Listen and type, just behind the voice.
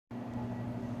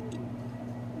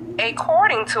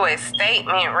According to a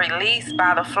statement released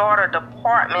by the Florida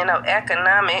Department of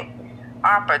Economic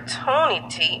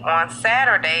Opportunity on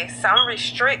Saturday, some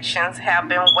restrictions have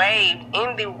been waived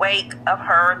in the wake of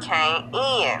Hurricane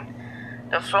Ian.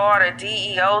 The Florida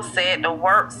DEO said the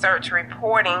work search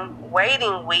reporting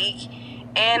waiting week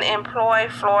and employee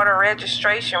Florida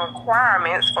registration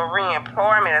requirements for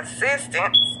reemployment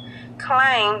assistance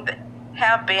claimed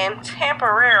have been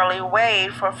temporarily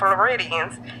waived for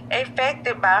Floridians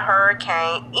affected by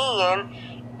Hurricane Ian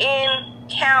in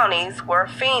counties where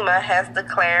FEMA has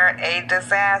declared a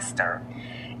disaster.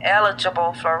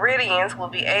 Eligible Floridians will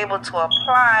be able to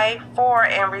apply for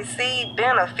and receive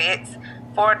benefits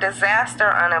for disaster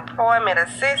unemployment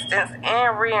assistance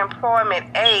and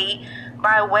reemployment aid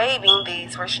by waiving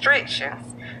these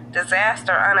restrictions.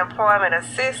 Disaster unemployment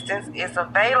assistance is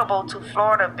available to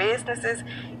Florida businesses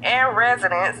and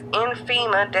residents in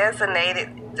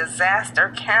FEMA-designated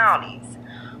disaster counties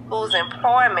whose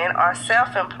employment or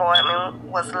self-employment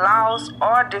was lost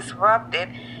or disrupted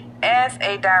as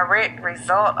a direct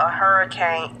result of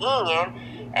Hurricane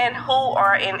Ian and who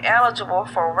are ineligible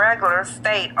for regular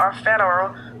state or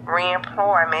federal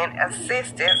reemployment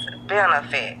assistance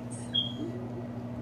benefits.